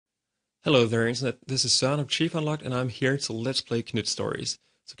Hello there, Internet. This is Son of Chief Unlocked, and I'm here to Let's Play Knytt Stories.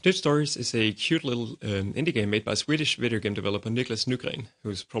 So Knytt Stories is a cute little indie game made by Swedish video game developer Niklas Nygren,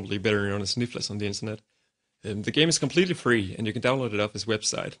 who's probably better known as Nifflas on the internet. The game is completely free, and you can download it off his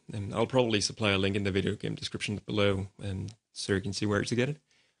website. And I'll probably supply a link in the video game description below, so you can see where to get it.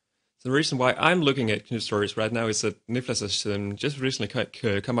 So the reason why I'm looking at Knytt Stories right now is that Nifflas has just recently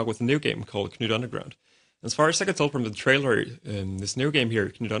come up with a new game called Knytt Underground. As far as I can tell from the trailer, this new game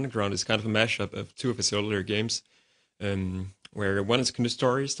here, Knytt Underground, is kind of a mashup of two of his earlier games, where one is Knytt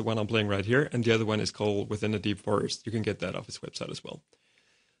Stories, the one I'm playing right here, and the other one is called Within a Deep Forest. You can get that off his website as well.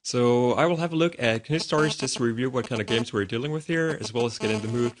 So I will have a look at Knytt Stories just to review what kind of games we're dealing with here, as well as get in the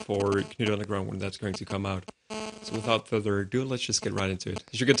mood for Knytt Underground when that's going to come out. So without further ado, let's just get right into it.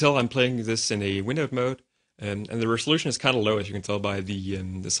 As you can tell, I'm playing this in a windowed mode, and the resolution is kind of low, as you can tell by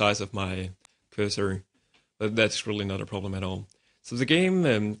the size of my cursor. But that's really not a problem at all. So the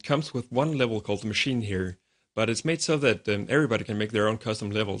game comes with one level called the Machine here, but it's made so that everybody can make their own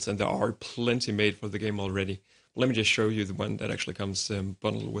custom levels, and there are plenty made for the game already. Let me just show you the one that actually comes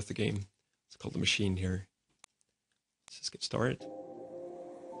bundled with the game. It's called the Machine here. Let's just get started.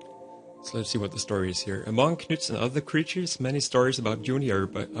 So let's see what the story is here. Among Knutts and other creatures, many stories about Juni are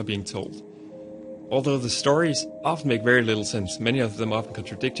being told. Although the stories often make very little sense, many of them often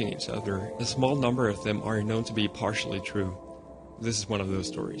contradicting each other, a small number of them are known to be partially true. This is one of those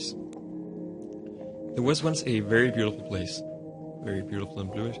stories. There was once a very beautiful place. Very beautiful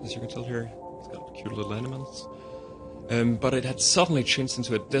and bluish, as you can tell here. It's got cute little animals. But it had suddenly changed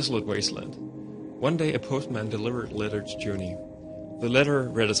into a desolate wasteland. One day a postman delivered a letter to Juni. The letter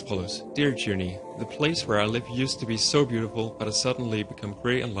read as follows: Dear Juni, the place where I live used to be so beautiful, but has suddenly become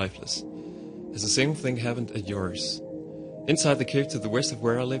grey and lifeless. Has the same thing happened at yours? Inside the cave to the west of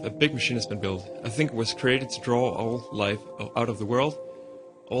where I live, a big machine has been built. I think it was created to draw all life out of the world.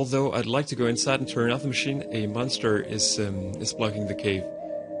 Although I'd like to go inside and turn off the machine, a monster is blocking the cave.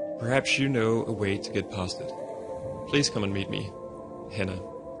 Perhaps you know a way to get past it. Please come and meet me. Henna.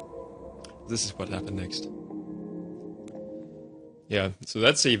 This is what happened next. Yeah, so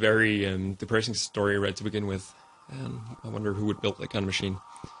that's a very depressing story right to begin with. And I wonder who would build that kind of machine.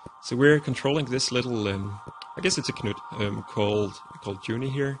 So we're controlling this little, I guess it's a Knytt, called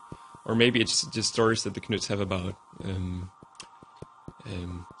Juni here. Or maybe it's just stories that the Knutts have about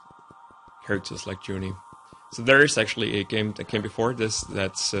characters like Juni. So there is actually a game that came before this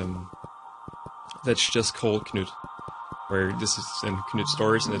that's just called Knytt, where this is in Knytt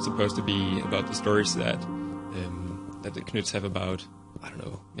Stories, and it's supposed to be about the stories that the Knutts have about, I don't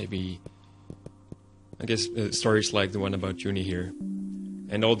know, maybe, I guess stories like the one about Juni here.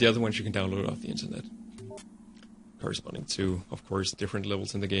 And all the other ones you can download off the internet, corresponding to, of course, different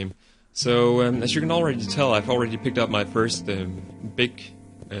levels in the game. So, as you can already tell, I've already picked up my first big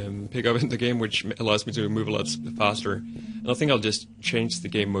pickup in the game, which allows me to move a lot faster. And I think I'll just change the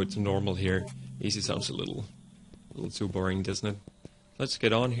game mode to normal here. Easy sounds a little too boring, doesn't it? Let's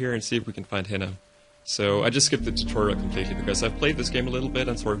get on here and see if we can find Henna. So, I just skipped the tutorial completely because I've played this game a little bit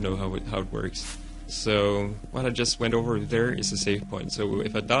and sort of know how it works. So, what I just went over there is a save point. So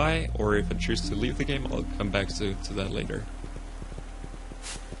if I die, or if I choose to leave the game, I'll come back to that later.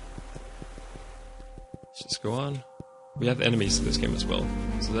 Let's just go on. We have enemies in this game as well,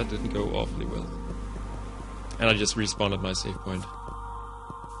 so that didn't go awfully well. And I just respawned at my save point.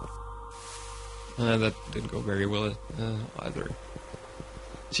 That didn't go very well either.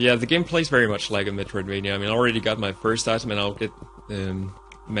 So yeah, the game plays very much like a Metroidvania. I mean, I already got my first item, and I'll get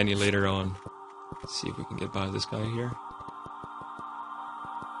many later on. Let's see if we can get by this guy here.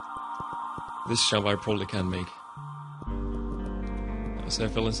 This jump I probably can make. So I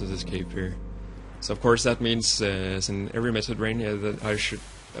fell into this cave here. So of course that means, as in every Metroidvania,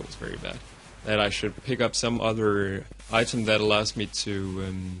 that was very bad, that I should pick up some other item that allows me to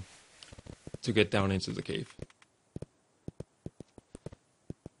get down into the cave.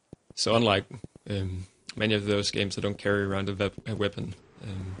 So unlike many of those games, I don't carry around a weapon.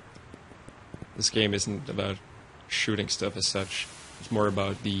 This game isn't about shooting stuff as such. It's more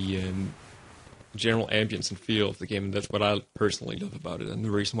about the general ambience and feel of the game, and that's what I personally love about it, and the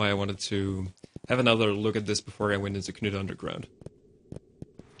reason why I wanted to have another look at this before I went into Knytt Underground.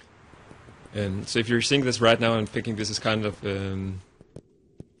 So if you're seeing this right now and thinking this is kind of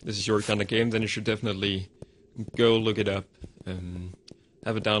this is your kind of game, then you should definitely go look it up,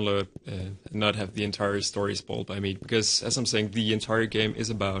 have a download, and not have the entire story spoiled by me, because as I'm saying, the entire game is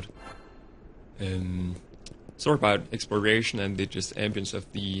about sort of about exploration and the just ambience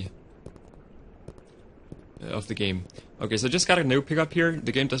of the game. Okay, so I just got a new pickup here.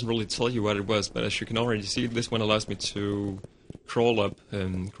 The game doesn't really tell you what it was, but as you can already see, this one allows me to crawl up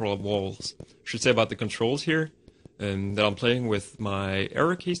walls. I should say about the controls here, that I'm playing with my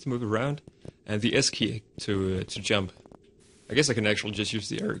arrow keys to move around, and the S key to jump. I guess I can actually just use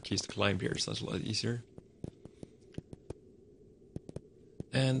the arrow keys to climb here, so that's a lot easier.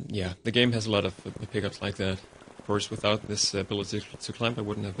 And yeah, the game has a lot of pickups like that. Of course, without this ability to climb, I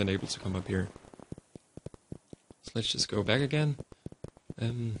wouldn't have been able to come up here. So let's just go back again.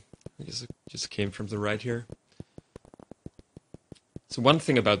 I guess it just came from the right here. So one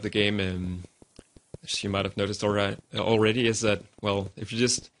thing about the game, as you might have noticed already, is that, well, if you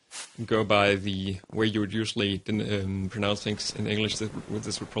just go by the way you would usually pronounce things in English,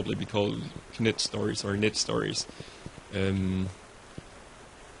 this would probably be called Knytt stories or Knytt stories.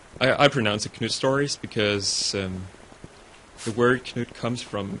 I pronounce it Knytt stories because the word Knytt comes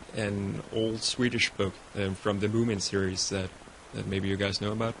from an old Swedish book from the Moomin series that maybe you guys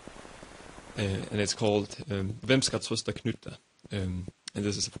know about. And it's called Vem ska trösta Knytta? And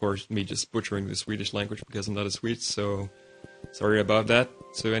this is, of course, me just butchering the Swedish language because I'm not a Swede, so sorry about that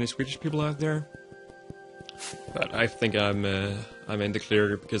to any Swedish people out there. But I think I'm in the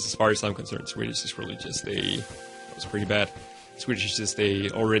clear because, as far as I'm concerned, Swedish is really just it's pretty bad. Swedish is just a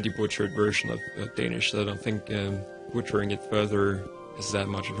already butchered version of Danish, so I don't think butchering it further is that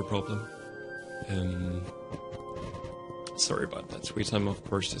much of a problem. Sorry about that, Swedes. I'm of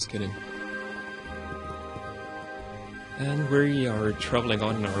course just kidding. And we are traveling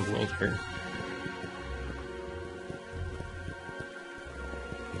on in our world here.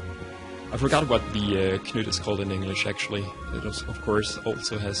 I forgot what the Knytt is called in English, actually. It of course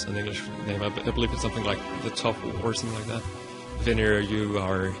also has an English name. I believe it's something like the Toffle or something like that. If any of you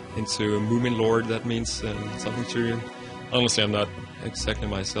are into Moomin lore, that means something to you. Honestly, I'm not exactly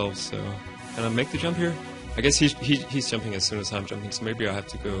myself, so... Can I make the jump here? I guess he's jumping as soon as I'm jumping, so maybe I have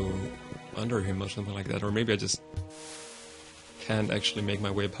to go under him or something like that. Or maybe I just can't actually make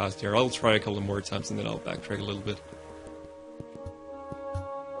my way past here. I'll try a couple more times and then I'll backtrack a little bit.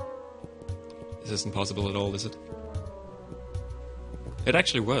 This isn't possible at all, is it? It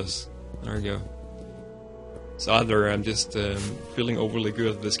actually was. There we go. So either I'm just feeling overly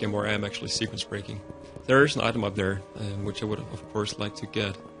good at this game or I'm actually sequence breaking. There is an item up there, which I would of course like to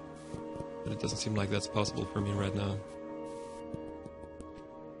get. But it doesn't seem like that's possible for me right now.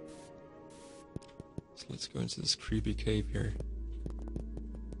 So let's go into this creepy cave here.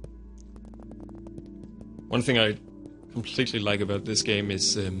 One thing I completely like about this game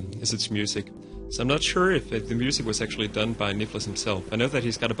is its music. So I'm not sure if the music was actually done by Nicholas himself. I know that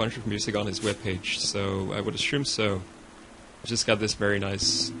he's got a bunch of music on his webpage, so I would assume so. It's just got this very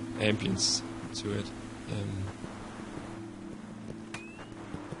nice ambience to it,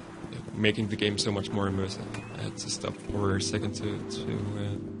 making the game so much more immersive. I had to stop for a second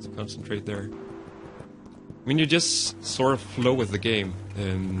to concentrate there. I mean, you just sort of flow with the game.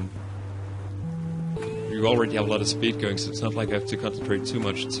 You already have a lot of speed going, so it's not like I have to concentrate too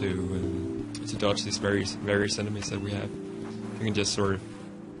much to dodge these various enemies that we have. You can just sort of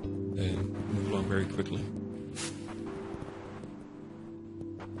move along very quickly.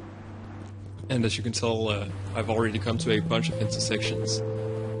 And as you can tell, I've already come to a bunch of intersections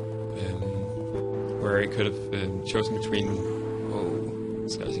where I could have chosen between... Whoa,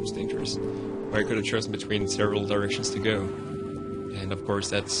 this guy seems dangerous. Where I could have chosen between several directions to go. And of course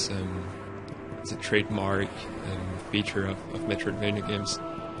that's it's a trademark feature of Metroidvania games,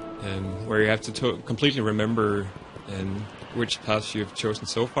 where you have to completely remember which paths you've chosen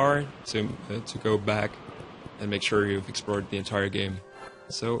so far to go back and make sure you've explored the entire game.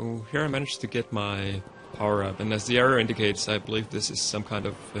 So here I managed to get my power-up, and as the arrow indicates, I believe this is some kind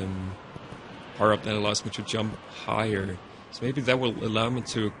of power-up that allows me to jump higher. So maybe that will allow me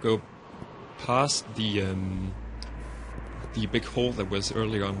to go past the big hole that was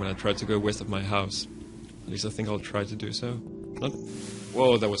earlier on when I tried to go west of my house. At least I think I'll try to do so.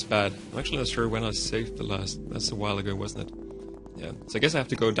 Whoa, that was bad. I'm actually not sure when I saved the last... That's a while ago, wasn't it? Yeah, so I guess I have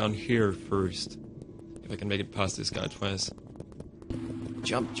to go down here first, if I can make it past this guy twice.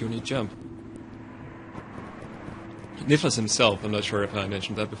 Jump, Junior, jump. Nicholas himself, I'm not sure if I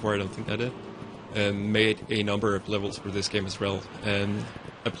mentioned that before, I don't think I did, made a number of levels for this game as well.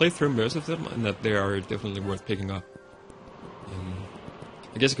 I played through most of them, and that they are definitely worth picking up.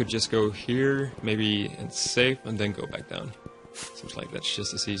 I guess I could just go here, maybe, and save, and then go back down. Seems like that's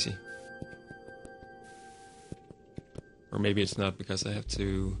just as easy. Or maybe it's not, because I have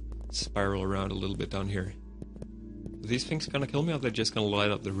to spiral around a little bit down here. Are these things gonna kill me, or are they just gonna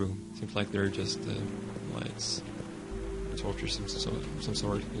light up the room? Seems like they're just lights. Torches, some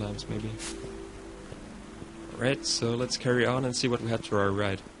sort of lamps, maybe. Alright, so let's carry on and see what we have to our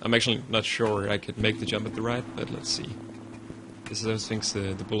right. I'm actually not sure I could make the jump at the right, but let's see. Because those things,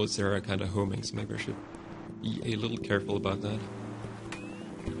 the bullets there are kind of homing, so maybe I should be a little careful about that.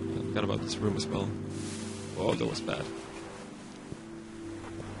 I forgot about this room as well. Oh, that was bad.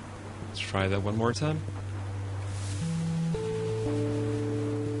 Let's try that one more time.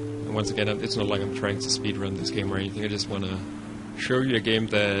 And once again, it's not like I'm trying to speedrun this game or anything. I just want to show you a game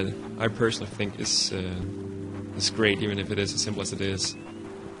that I personally think is great, even if it is as simple as it is.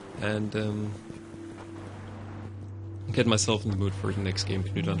 And get myself in the mood for the next game,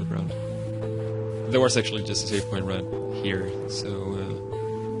 Knytt Underground. There was actually just a save point right here, so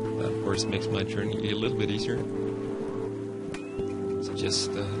that of course makes my journey a little bit easier. So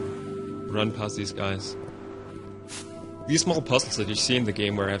just run past these guys. These small puzzles that you see in the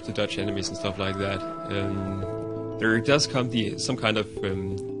game where I have to dodge enemies and stuff like that, there does come some kind of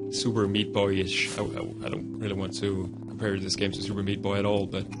Super Meat Boy-ish. I don't really want to compare this game to Super Meat Boy at all,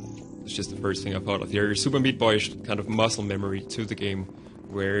 but it's just the first thing I thought of here. Super Meat Boy-ish kind of muscle memory to the game,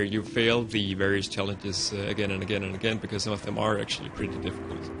 where you fail the various challenges again and again and again, because some of them are actually pretty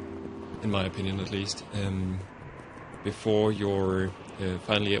difficult, in my opinion at least, before you're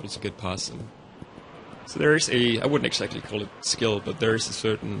finally able to get past them. So there is I wouldn't exactly call it skill, but there is a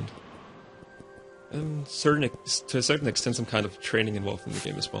certain to a certain extent, some kind of training involved in the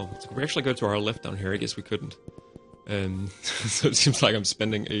game as well. So could we actually go to our left down here? I guess we couldn't. So it seems like I'm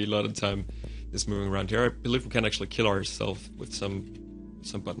spending a lot of time just moving around here. I believe we can actually kill ourselves with some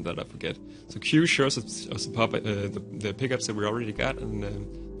button that I forget. So Q shows us the pickups that we already got and the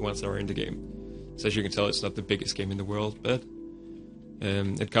ones that are in the game. So as you can tell, it's not the biggest game in the world, but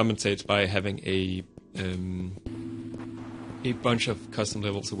it compensates by having a bunch of custom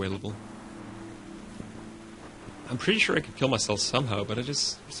levels available. I'm pretty sure I could kill myself somehow, but I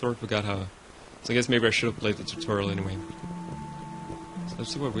just sort of forgot how. So I guess maybe I should have played the tutorial anyway. So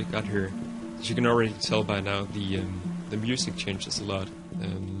let's see what we got here. As you can already tell by now, the music changes a lot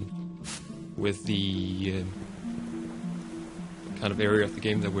with the kind of area of the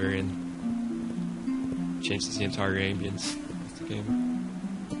game that we're in. Changes the entire ambience of the game.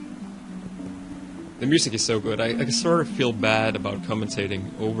 The music is so good. I sort of feel bad about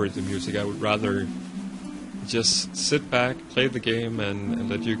commentating over the music. I would rather just sit back, play the game, and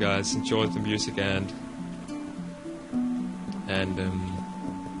let you guys enjoy the music and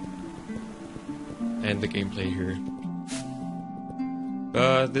the gameplay here.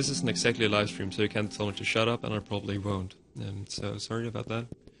 But this isn't exactly a live stream, so you can't tell me to shut up, and I probably won't. So sorry about that.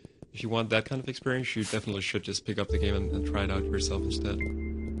 If you want that kind of experience, you definitely should just pick up the game and try it out yourself instead.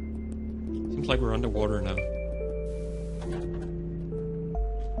 Seems like we're underwater now.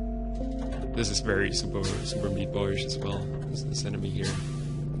 This is very super Meat Boyish as well. This enemy here.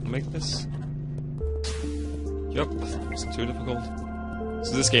 Can I make this? Yup, it's too difficult.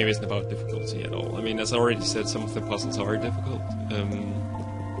 So this game isn't about difficulty at all. I mean, as I already said, some of the puzzles are difficult,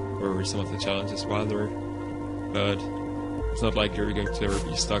 or some of the challenges rather, but it's not like you're going to ever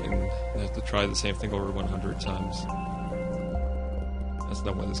be stuck and have to try the same thing over 100 times. That's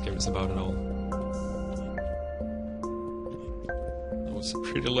not what this game is about at all. That was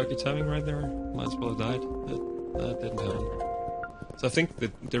pretty lucky timing right there. Might as well have died, but that didn't happen. So I think the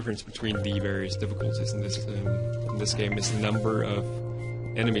difference between the various difficulties in this game is the number of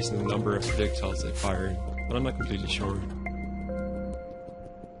enemies and the number of projectiles they fire, but I'm not completely sure.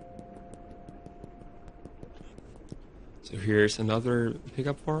 So here's another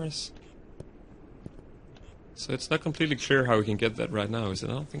pickup for us. So it's not completely clear how we can get that right now, is it?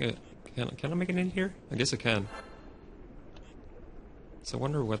 I don't think I can. Can I make it in here? I guess I can. So I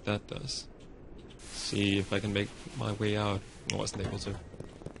wonder what that does. See if I can make my way out. I wasn't able to.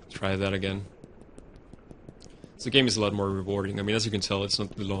 Try that again. So the game is a lot more rewarding. I mean, as you can tell, it's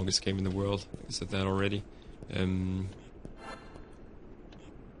not the longest game in the world. I said that already.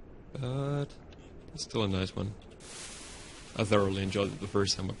 But it's still a nice one. I thoroughly enjoyed it the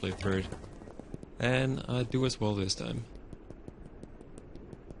first time I played through it. And I do as well this time.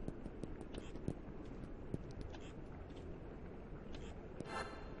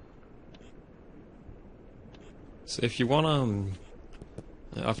 So if you wanna,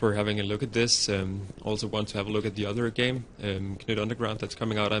 after having a look at this, also want to have a look at the other game, Knytt Underground, that's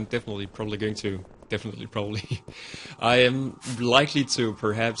coming out, I'm probably going to, I am likely to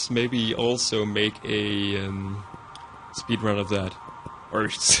perhaps maybe also make a speedrun of that. Or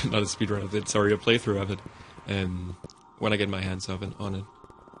not a speedrun of it, sorry, a playthrough of it, when I get my hands on it.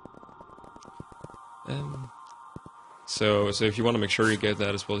 So if you want to make sure you get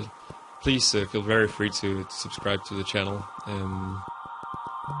that as well, please feel very free to subscribe to the channel,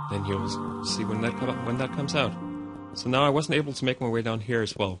 then you'll see when that comes out. So now I wasn't able to make my way down here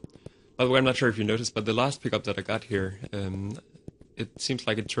as well. By the way, I'm not sure if you noticed, but the last pickup that I got here, it seems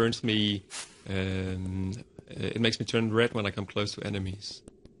like it turns me, it makes me turn red when I come close to enemies.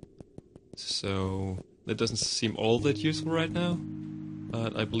 So that doesn't seem all that useful right now,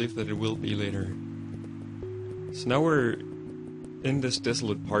 but I believe that it will be later. So now we're in this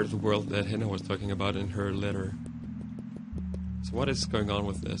desolate part of the world that Henna was talking about in her letter. So what is going on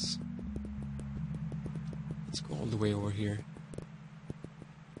with this? Let's go all the way over here.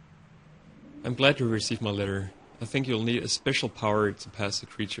 I'm glad you received my letter. I think you'll need a special power to pass the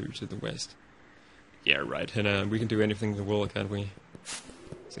creature to the west. Yeah, right, Henna. We can do anything in the world, can't we?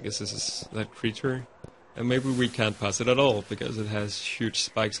 So I guess this is that creature. And maybe we can't pass it at all, because it has huge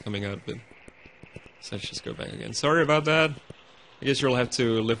spikes coming out of it. So let's just go back again. Sorry about that. I guess you'll have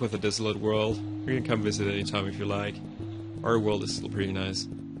to live with a desolate world. You can come visit anytime if you like. Our world is still pretty nice.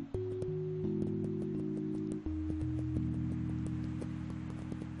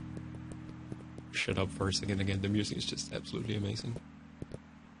 Shut up for a second again. The music is just absolutely amazing.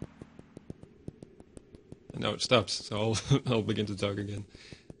 And now it stops, so I'll begin to talk again.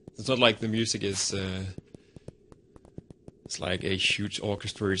 It's not like the music is it's like a huge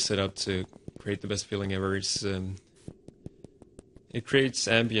orchestra set up to create the best feeling ever. It's it creates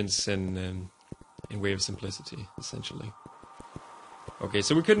ambience in way of simplicity, essentially. Okay,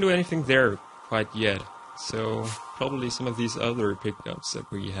 so we couldn't do anything there quite yet. So probably some of these other pickups that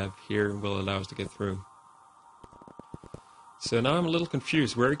we have here will allow us to get through. So now I'm a little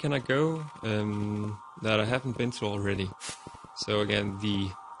confused. Where can I go that I haven't been to already? So again, the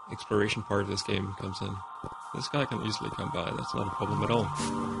exploration part of this game comes in. This guy can easily come by. That's not a problem at all.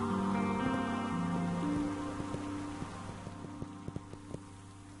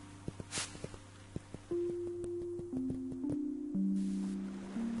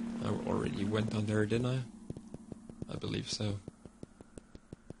 I already went down there, didn't I? I believe so.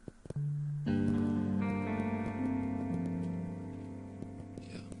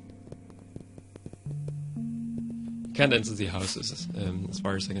 Can't enter the houses, as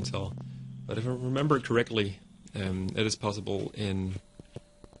far as I can tell. But if I remember correctly, it is possible in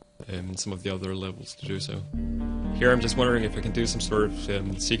some of the other levels to do so. Here I'm just wondering if I can do some sort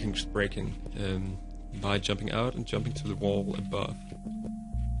of sequence breaking by jumping out and jumping to the wall above.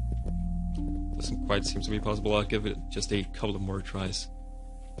 Doesn't quite seem to be possible. I'll give it just a couple of more tries.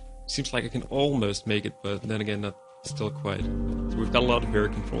 Seems like I can almost make it, but then again, not still quite. So we've got a lot of air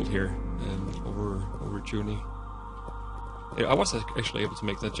control here over Junie. I was actually able to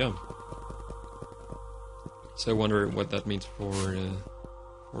make that jump. So I wonder what that means for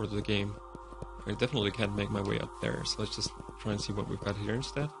the game. I definitely can't make my way up there, so let's just try and see what we've got here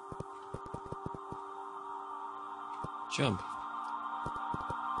instead. Jump.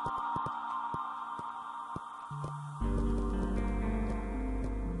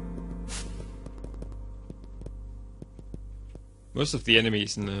 Most of the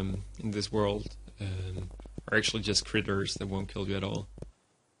enemies in this world are actually just critters that won't kill you at all.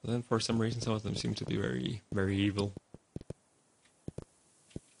 But then for some reason some of them seem to be very, very evil.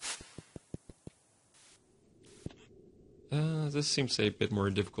 This seems a bit more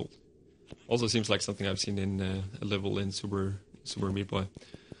difficult. Also seems like something I've seen in a level in Super Meat Boy.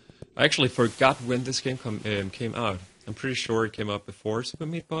 I actually forgot when this game came out. I'm pretty sure it came out before Super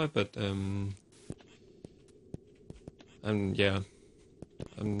Meat Boy, but yeah,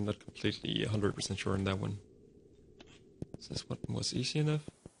 I'm not completely 100% sure on that one. Is this one was easy enough?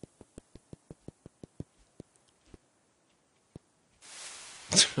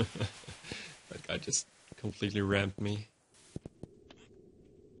 That guy just completely rammed me.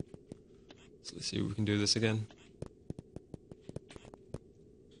 So let's see if we can do this again.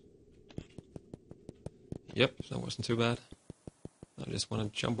 Yep, that wasn't too bad. I just want to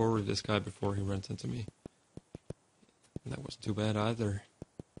jump over this guy before he runs into me. And that wasn't too bad either.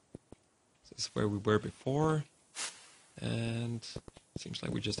 This is where we were before. And it seems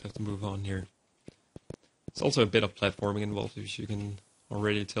like we just have to move on here. There's also a bit of platforming involved, as you can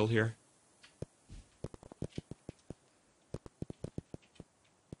already tell here.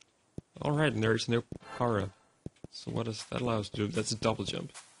 Alright, and there's no power up. So what does that allow us to do? That's a double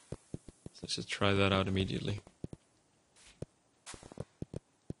jump. So let's just try that out immediately.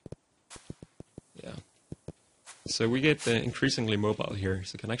 Yeah. So we get increasingly mobile here,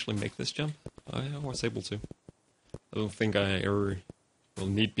 so can I actually make this jump? I was able to. I don't think I ever will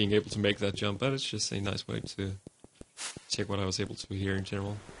need being able to make that jump, but it's just a nice way to check what I was able to here in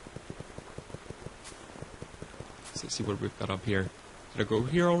general. So let's see what we've got up here. Did I go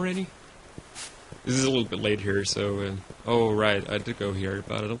here already? This is a little bit late here, so... oh, right, I did go here,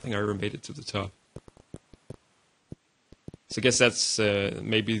 but I don't think I ever made it to the top. So I guess that's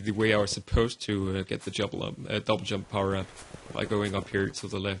maybe the way I was supposed to get the double jump power up by going up here to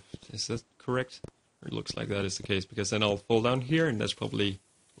the left. Is that correct? Or it looks like that is the case, because then I'll fall down here, and that's probably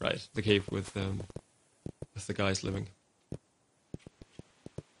right, the cave with the guys living.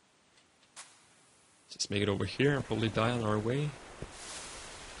 Just make it over here and probably die on our way.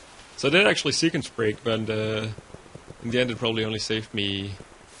 So I did actually sequence break, but in the end it probably only saved me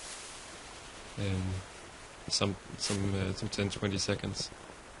some 10-20 seconds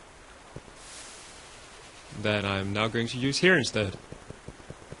that I'm now going to use here instead,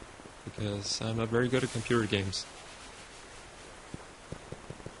 because I'm not very good at computer games.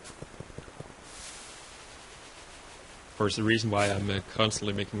 Of course, the reason why I'm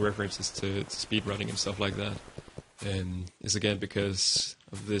constantly making references to speedrunning and stuff like that is again because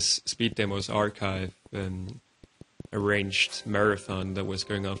of this Speed Demos archive arranged marathon that was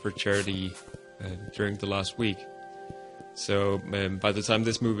going on for charity during the last week. So by the time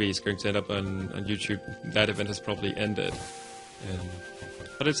this movie is going to end up on YouTube, that event has probably ended.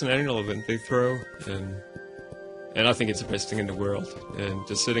 But it's an annual event they throw, and I think it's the best thing in the world. And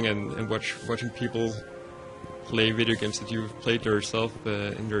just sitting and watching people play video games that you've played yourself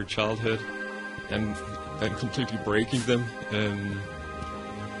in your childhood, and then completely breaking them.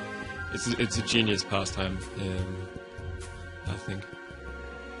 It's a genius pastime, I think.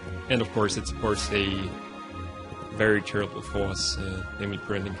 And of course, it supports a very terrible cause, namely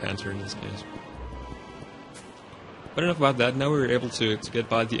preventing cancer in this case. But enough about that. Now we're able to get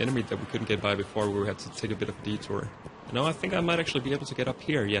by the enemy that we couldn't get by before. We had to take a bit of a detour. And now I think I might actually be able to get up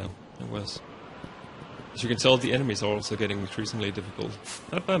here. Yeah, I was. As you can tell, the enemies are also getting increasingly difficult.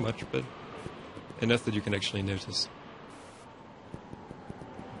 Not by much, but enough that you can actually notice.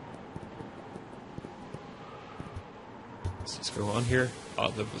 Let's just go on here. Oh,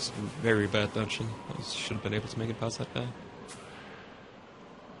 that was a very bad dungeon. I should have been able to make it past that guy.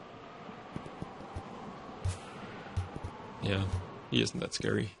 Yeah, he isn't that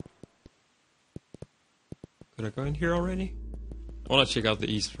scary. Could I go in here already? I want to check out the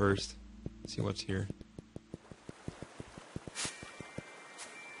east first. See what's here.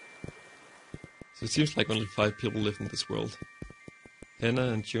 So it seems like only 5 people live in this world. Henna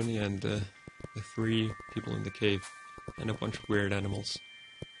and Juni and the 3 people in the cave. And a bunch of weird animals.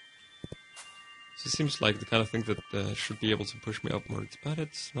 So it seems like the kind of thing that should be able to push me upwards, but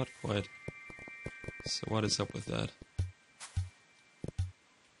it's not quite. So what is up with that?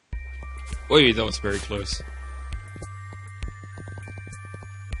 Wait, that was very close.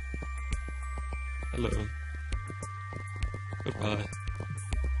 Hello. Goodbye.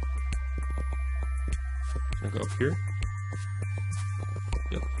 Can I go up here?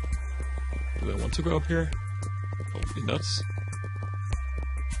 Yep. Do I want to go up here? Probably nuts.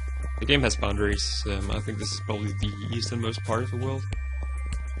 The game has boundaries. I think this is probably the easternmost part of the world.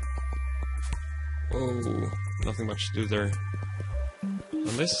 Whoa, nothing much to do there.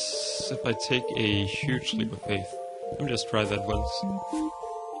 Unless if I take a huge leap of faith. Let me just try that once.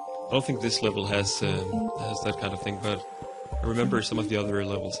 I don't think this level has that kind of thing, but I remember some of the other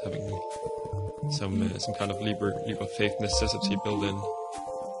levels having some kind of leap of faith necessity built in.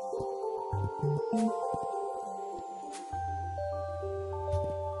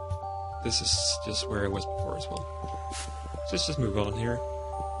 This is just where I was before as well. So let's just move on here.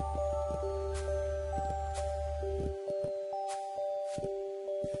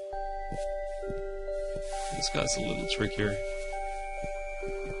 This guy's a little trickier.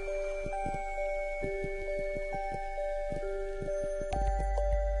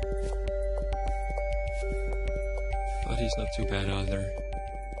 But he's not too bad either.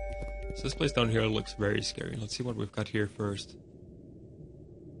 So this place down here looks very scary. Let's see what we've got here first.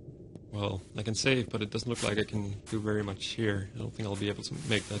 Well, I can save, but it doesn't look like I can do very much here. I don't think I'll be able to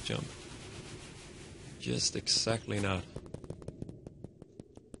make that jump. Just exactly not.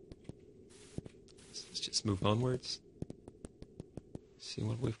 So let's just move onwards. See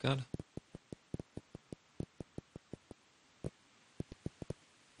what we've got.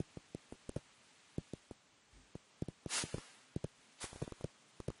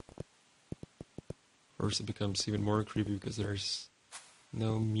 Of course, it becomes even more creepy because there's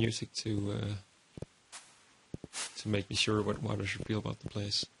no music to make me sure what I should feel about the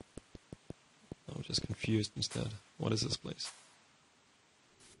place. I'm just confused instead. What is this place?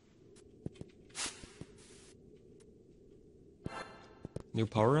 New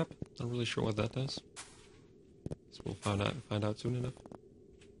power up? Not really sure what that does. So we'll find out soon enough.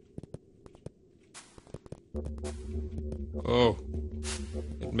 Oh,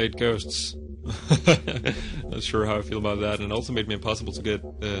 it made ghosts. Not sure how I feel about that, and it also made me impossible to get.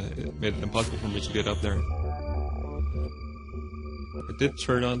 It made it impossible for me to get up there. I did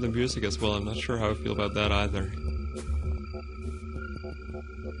turn on the music as well. I'm not sure how I feel about that either.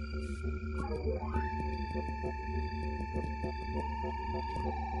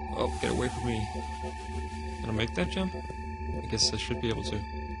 Oh, get away from me. Can I make that jump? I guess I should be able to.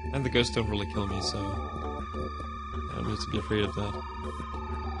 And the ghosts don't really kill me, so I don't need to be afraid of that.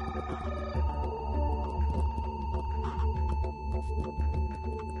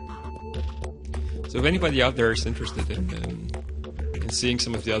 So if anybody out there is interested in seeing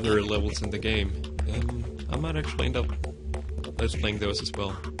some of the other levels in the game, I might actually end up let's playing those as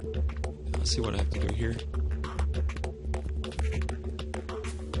well. I'll see what I have to do here.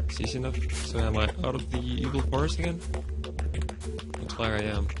 It's easy enough. So am I out of the evil forest again? Looks like I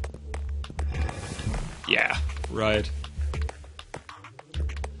am. Yeah, right.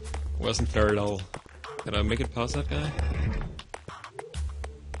 Wasn't fair at all. Can I make it past that guy?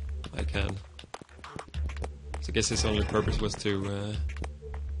 I can. So I guess his only purpose was to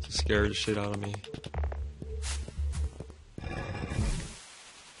scare the shit out of me.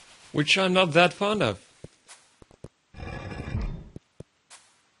 Which I'm not that fond of.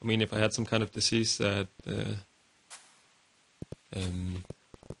 I mean, if I had some kind of disease that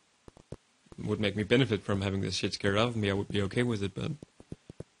would make me benefit from having this shit scared out of me, I would be okay with it, but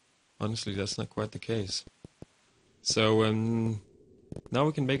honestly, that's not quite the case. So, now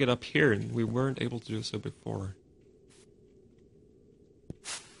we can make it up here, and we weren't able to do so before.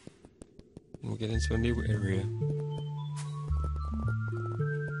 And we'll get into a new area.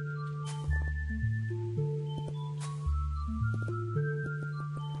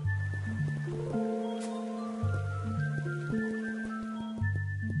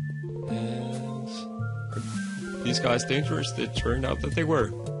 And are these guys dangerous? It turned out that they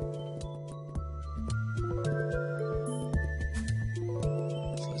were.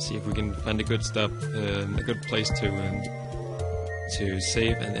 See if we can find a good a good place to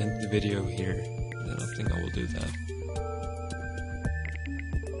save and end the video here. And then I think I will do that.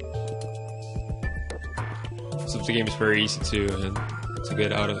 So the game is very easy to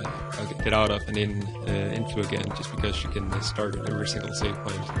get out of and into again, just because you can start at every single save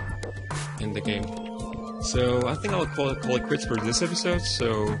point in the game. So I think I'll call it quits for this episode.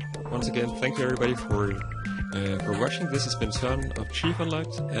 So once again, thank you everybody for watching. This has been Son of Chief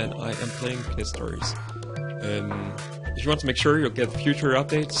Unlocked, and I am playing Knytt Stories. If you want to make sure you'll get future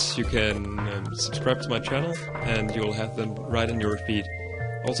updates, you can subscribe to my channel, and you'll have them right in your feed.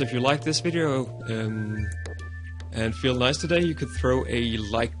 Also, if you like this video and feel nice today, you could throw a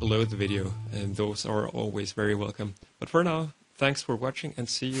like below the video, and those are always very welcome. But for now, thanks for watching, and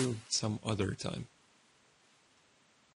see you some other time.